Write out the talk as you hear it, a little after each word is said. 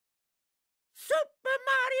Super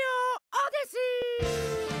Mario Odyssey!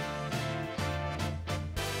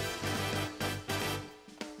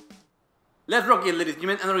 Let's rock it, ladies and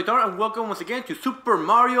gentlemen, RunnerGuitar, and welcome once again to Super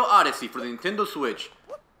Mario Odyssey for the Nintendo Switch.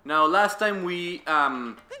 Now, last time we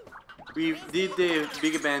did the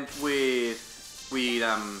big event with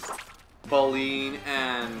Pauline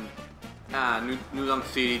and New Donk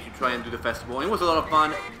City to try and do the festival. And it was a lot of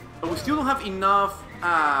fun, but we still don't have enough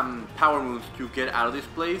power moons to get out of this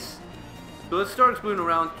place. So let's start exploring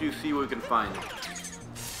around to see what we can find.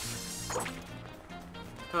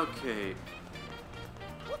 Okay.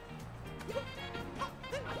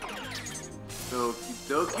 Okie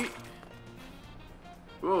dokie.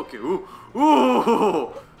 Okay. Ooh.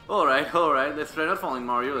 Ooh. Alright, alright. Let's try not falling,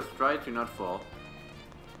 Mario. Let's try to not fall.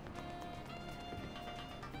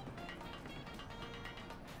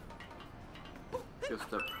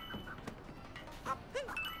 Just up.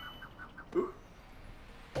 Ooh.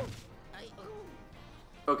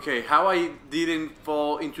 Okay, how I didn't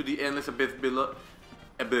fall into the endless abyss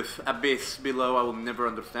below, I will never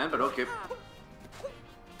understand, but okay.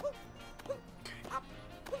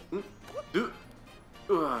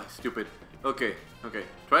 Stupid. Okay, okay.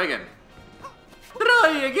 Try again.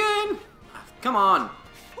 Try again! Come on!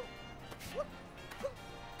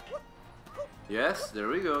 Yes, there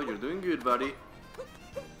we go. You're doing good, buddy.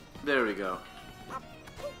 There we go.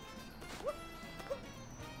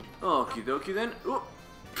 Okie dokie then. Ooh.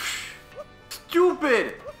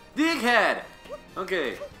 Stupid! Dickhead!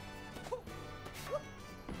 Okay.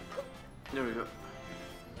 There we go.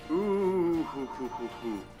 Ooh, hoo, hoo, hoo,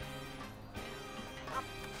 hoo.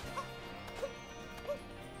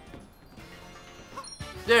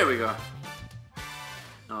 There we go.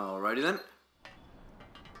 Alrighty then.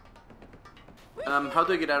 How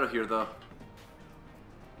do I get out of here though?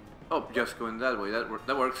 Oh, just going that way. That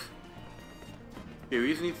works. Okay, we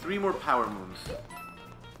just need 3 more power moons.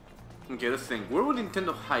 Okay, let's think. Where would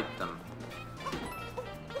Nintendo hide them?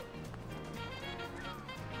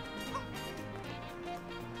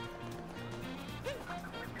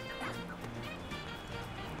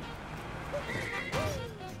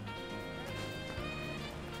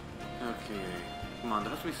 Okay, come on, there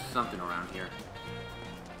has to be something around here.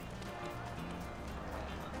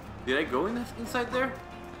 Did I go inside there?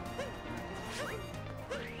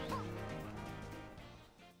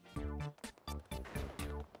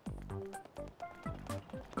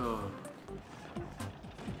 Oh.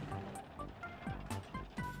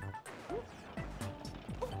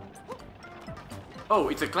 Oh,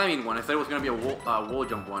 it's a climbing one. I thought it was gonna be a wall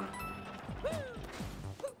jump one.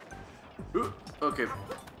 Ooh, okay.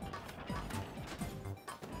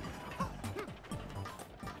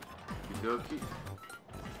 Okey-dokey.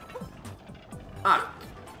 Ah!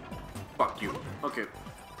 Fuck you. Okay.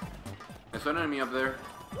 There's an enemy up there.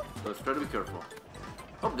 So let's try to be careful.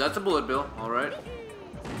 Oh, that's a bullet bill. Alright.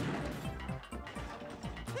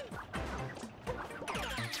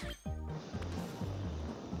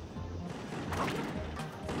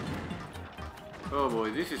 Oh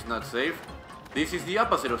boy, this is not safe. This is the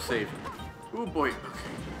opposite of safe. Oh boy.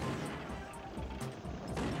 Okay.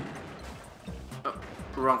 Oh,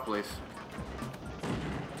 wrong place.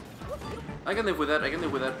 I can live with that, I can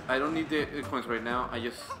live with that. I don't need the coins right now, I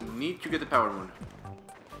just need to get the power moon.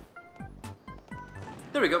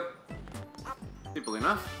 There we go. Simple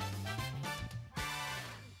enough.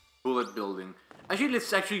 Bullet building. Actually,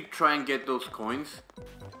 let's actually try and get those coins.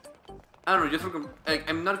 I don't know, just for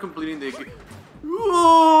I'm not completing the...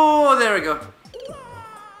 Whoa, there we go.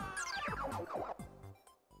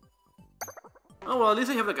 Oh well, at least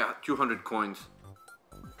I have like 200 coins.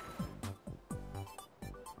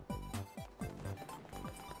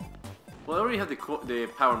 Well, I already have the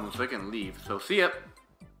power moon, so I can leave. So, see ya!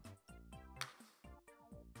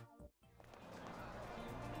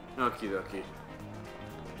 Okie dokie.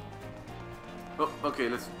 Oh, okay,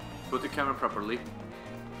 let's put the camera properly.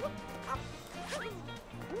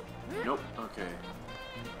 Nope, okay.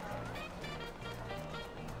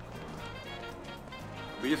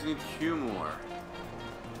 We just need 2 more.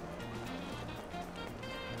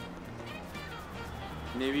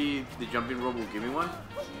 Maybe the jumping rope will give me one?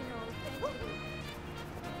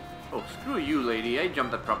 Oh, screw you, lady. I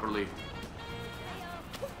jumped that properly.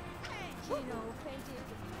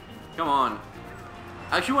 Come on.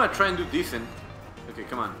 I actually want to try and do decent. Okay,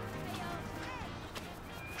 come on.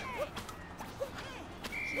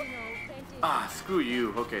 Ah, screw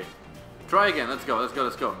you. Okay. Try again. Let's go, let's go,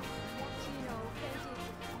 let's go.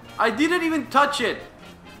 I didn't even touch it!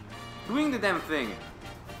 Doing the damn thing.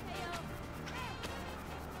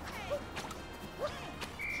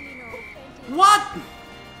 What?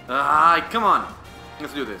 Ah, come on.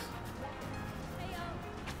 Let's do this.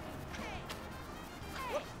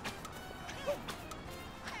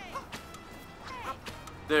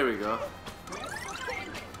 There we go.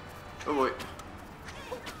 Oh boy.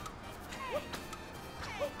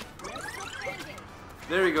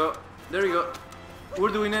 There we go. There we go. We're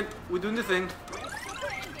doing it. We're doing the thing.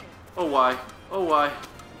 Oh why? Oh why?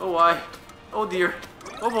 Oh why? Oh dear.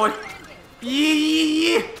 Oh boy.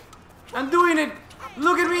 Yeah! I'm doing it.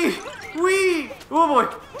 Look at me. Wee! Oh boy.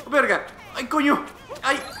 Verga. Ay coño.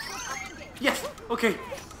 Ay. Yes. Okay.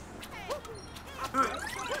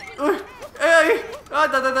 Hey. Ah,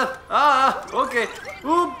 da, da, da. Ah, okay.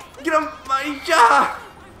 Get on my ja.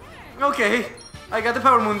 Okay. I got the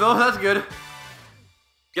power moon though. That's good.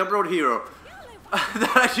 Jump road hero.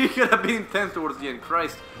 That actually could have been intense towards the end.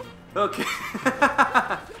 Christ. Okay.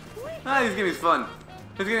 This game is fun.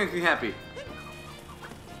 This game makes me happy.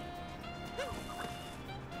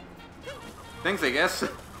 Thanks, I guess.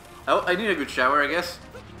 Oh, I need a good shower, I guess.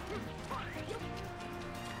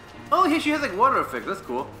 Oh, here she has like water effects. That's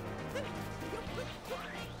cool.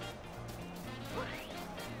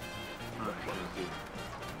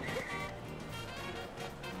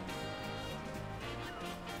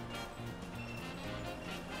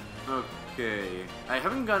 Okay, I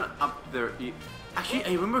haven't gone up there. Actually,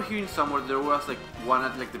 I remember hearing somewhere there was like one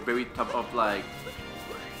at like the very top of like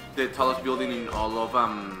the tallest building in all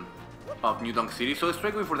of New Donk City. So let's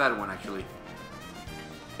try going for that one actually.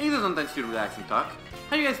 It is sometimes to relax and talk.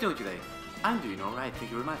 How are you guys doing today? I'm doing alright, thank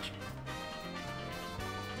you very much.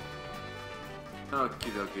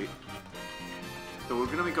 Okay, okay. So we're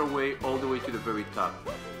gonna make our way all the way to the very top.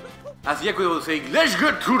 As Yakuza will say, let's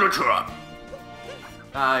get to the top!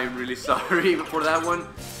 I'm really sorry for that one,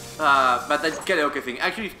 but that karaoke thing.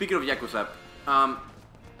 Actually, speaking of Yakuza,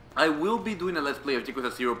 I will be doing a Let's Play of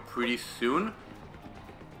Yakuza 0 pretty soon.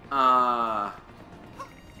 Yeah,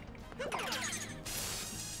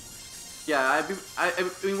 I've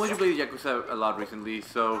been wanting to play Yakuza a lot recently,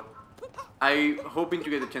 so I'm hoping to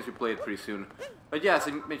get the chance to play it pretty soon. But yeah, as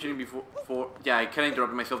I mentioned before, yeah, I kind of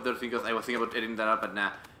interrupted myself there because I was thinking about editing that up, but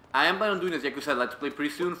nah. I am planning on doing this Yakuza Let's Play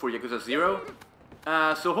pretty soon for Yakuza 0.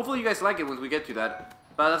 So hopefully you guys like it once we get to that.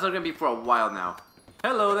 But that's not gonna be for a while now.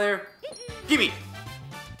 Hello there! Gimme!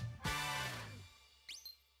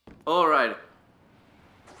 Alright.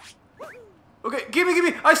 Okay, gimme,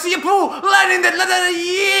 gimme! I see a pool! Land in that!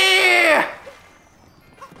 Yeah!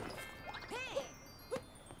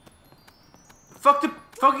 Fuck the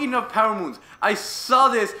fucking enough power moons. I saw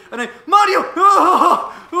this and Mario!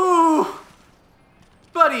 Oh! Ooh!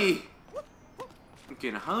 Buddy!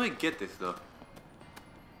 Okay, now how do I get this though?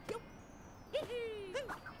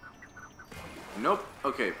 Nope.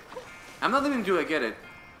 Okay. I'm not even I get it.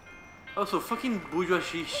 Also, fucking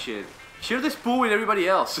bourgeoisie shit. Share this pool with everybody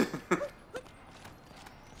else.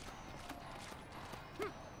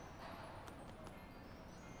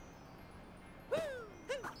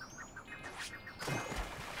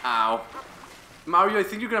 Ow. Mario, I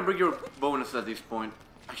think you're gonna break your bonus at this point.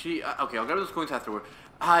 Actually, okay, I'll grab those coins afterward.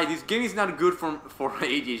 This game is not good for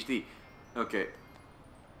ADHD. Okay.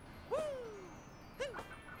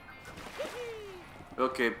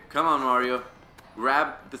 Okay, come on, Mario.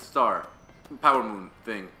 Grab the star. Power moon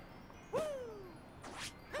thing.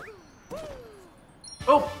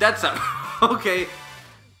 Oh, that's up. Okay.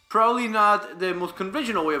 Probably not the most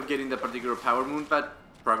conventional way of getting that particular power moon, but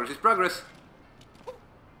progress is progress.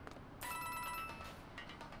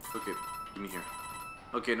 Okay, give me here.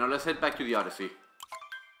 Okay, now let's head back to the Odyssey.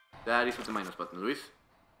 That is with the minus button, Luis.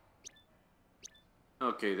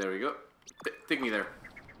 Okay, there we go. Take me there.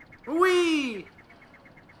 Whee!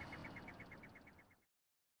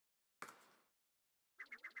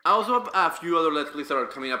 I also have a few other Let's Plays that are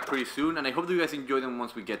coming up pretty soon, and I hope that you guys enjoy them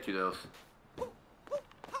once we get to those.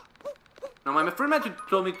 Now, my friend Matthew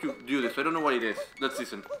told me to do this, so I don't know what it is. Let's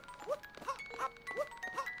listen.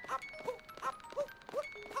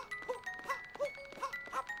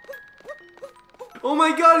 Oh my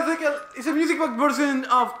god, it's like it's a music box version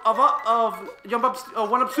of Jump Up,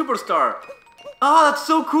 One Up Superstar. Ah, that's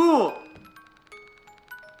so cool.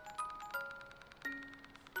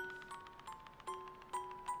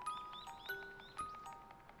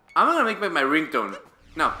 I'm gonna make my ringtone.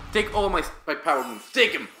 Now, take all my power moves.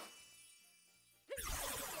 Take him.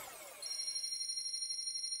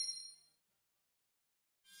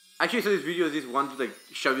 Actually, I saw this video of this one like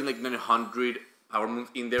shoving like 900 power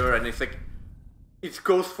moves in there, and it's like it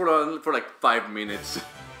goes for like 5 minutes.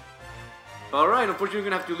 All right, unfortunately, we're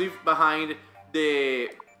gonna have to leave behind the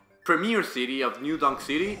premier city of New Donk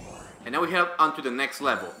City, and now we head on to the next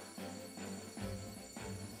level.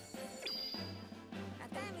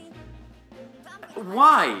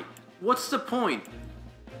 Why? What's the point?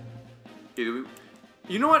 Okay,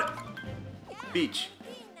 you know what? Beach.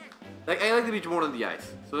 Like, I like the beach more than the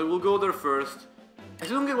ice. So we'll go there first. I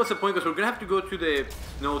still don't get what's the point, because we're gonna have to go to the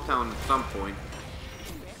snow town at some point.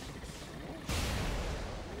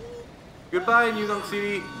 Goodbye, New Donk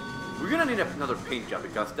City. We're gonna need another paint job,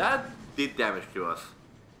 because that did damage to us.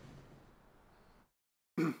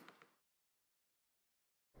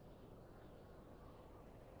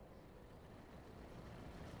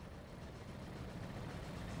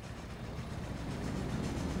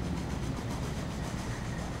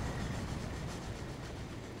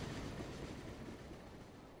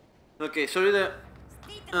 Okay, sorry that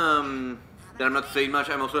I'm not saying much.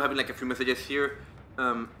 I'm also having like a few messages here.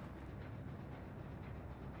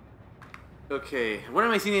 Okay, what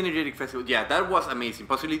am I seeing? Energetic Festival? Yeah, that was amazing.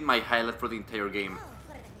 Possibly my highlight for the entire game.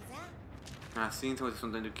 Seeing someone with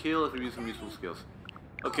something to kill, let's review some useful skills.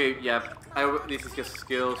 Okay, yeah, this is just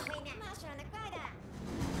skills.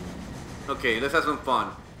 Okay, let's have some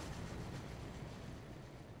fun.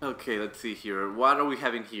 Okay, let's see here. What are we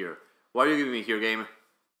having here? What are you giving me here, game?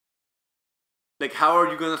 Like, how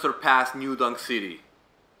are you gonna surpass New Donk City?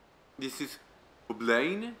 This is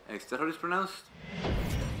Blaine? Is that how it's pronounced?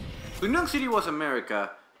 So New Donk City was America,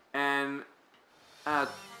 and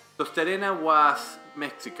Tostarena was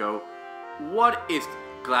Mexico. What is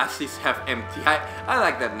glasses half empty? I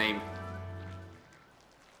like that name.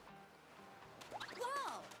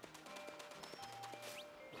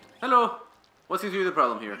 Hello. What seems to be the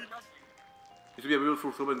problem here? Used to be a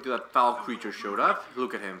beautiful slope until that foul creature showed up.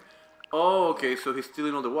 Look at him. Oh, okay, so he's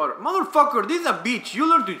stealing all the water. Motherfucker, this is a beach. You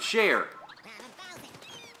learn to share.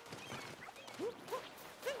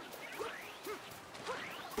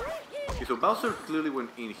 Okay, so Bowser clearly went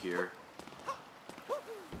in here.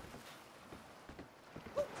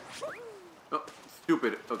 Oh,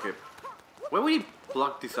 stupid. Okay. Why would he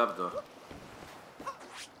block this up, though?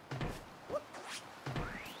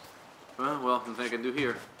 Well, nothing I can do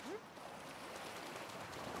here.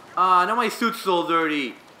 Ah, now my suit's all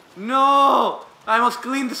dirty. No! I must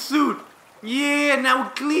clean the suit! Yeah, now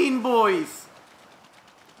clean, boys!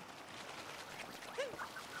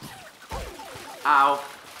 Ow.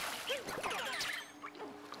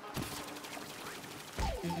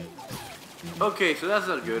 Okay, so that's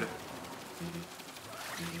not good.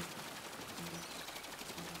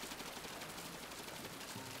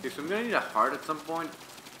 Okay, so I'm gonna need a heart at some point.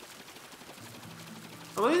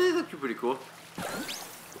 Oh, well, this is actually pretty cool.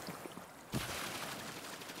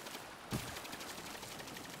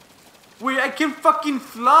 Wait, I can fucking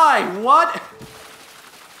fly! What?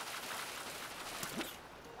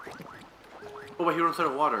 Oh, but he runs out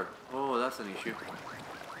of water. Oh, that's an issue.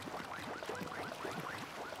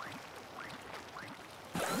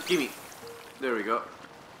 Gimme. There we go.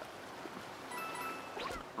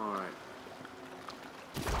 Alright.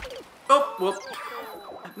 Oh, well.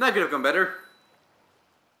 That could have gone better.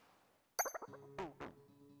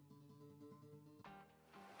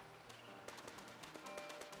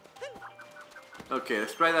 Okay,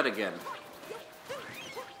 let's try that again.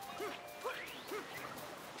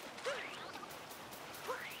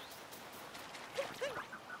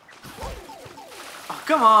 Oh,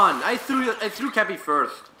 come on! I threw Cappy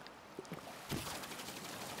first.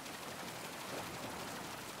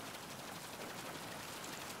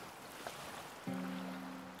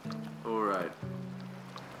 Alright.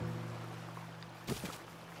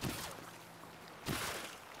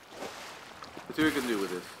 Let's see what we can do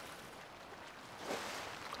with this.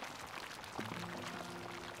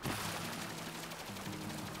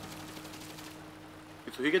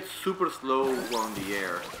 So he gets super slow while in the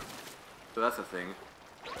air. So that's a thing.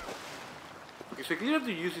 Okay, so I clearly have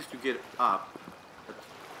to use this to get up. But,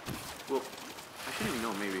 well, I shouldn't even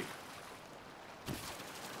know, maybe.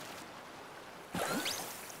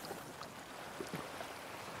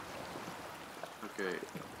 Okay.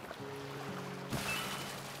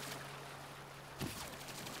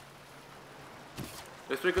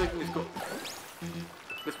 Let's try collecting this coin.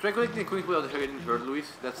 Let's try collecting the coins without getting hurt,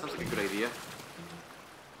 Luis. That sounds like a good idea.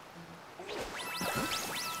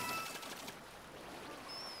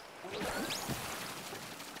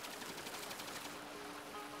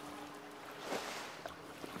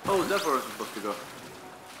 Oh, that's where I'm supposed to go.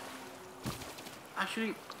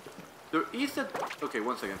 Actually, there is a... Okay,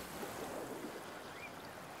 one second.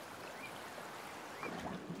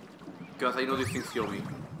 Because I know these things kill me.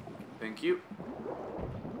 Thank you.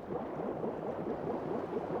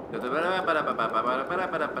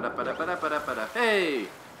 Hey!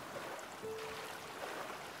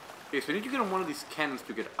 Okay, so I need to get on one of these cannons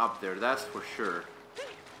to get up there, that's for sure.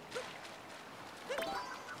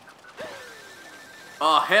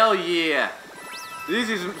 Oh, hell yeah! This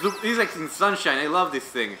is like in sunshine, I love this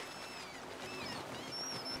thing.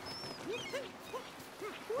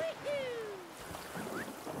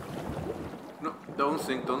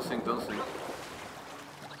 sink, don't sink, don't sink.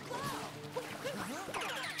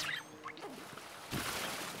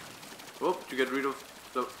 Oh, to get rid of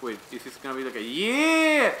the... Wait, is this gonna be like a...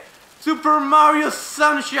 Yeah! Super Mario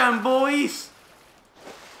Sunshine, boys!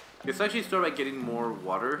 Let's actually start by getting more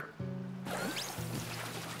water.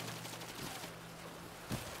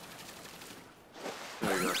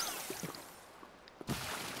 There we go.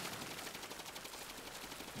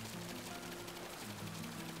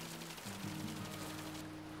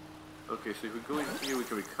 Okay, so if we go in here, we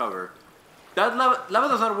can recover. That lava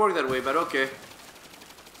does not work that way, but okay.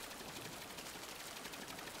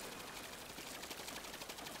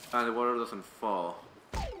 And the water doesn't fall.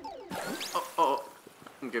 Oh.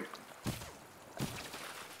 Okay.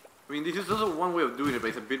 I mean, this is also one way of doing it, but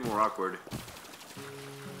it's a bit more awkward.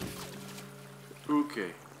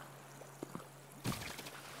 Okay.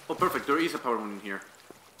 Oh, perfect. There is a power moon in here.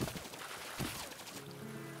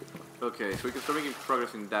 Okay, so we can start making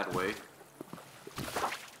progress in that way.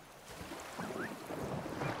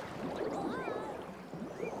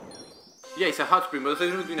 Yeah, it's a hot spring, but there's a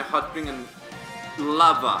difference between a hot spring and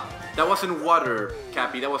lava. That wasn't water,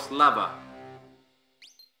 Cappy, that was lava.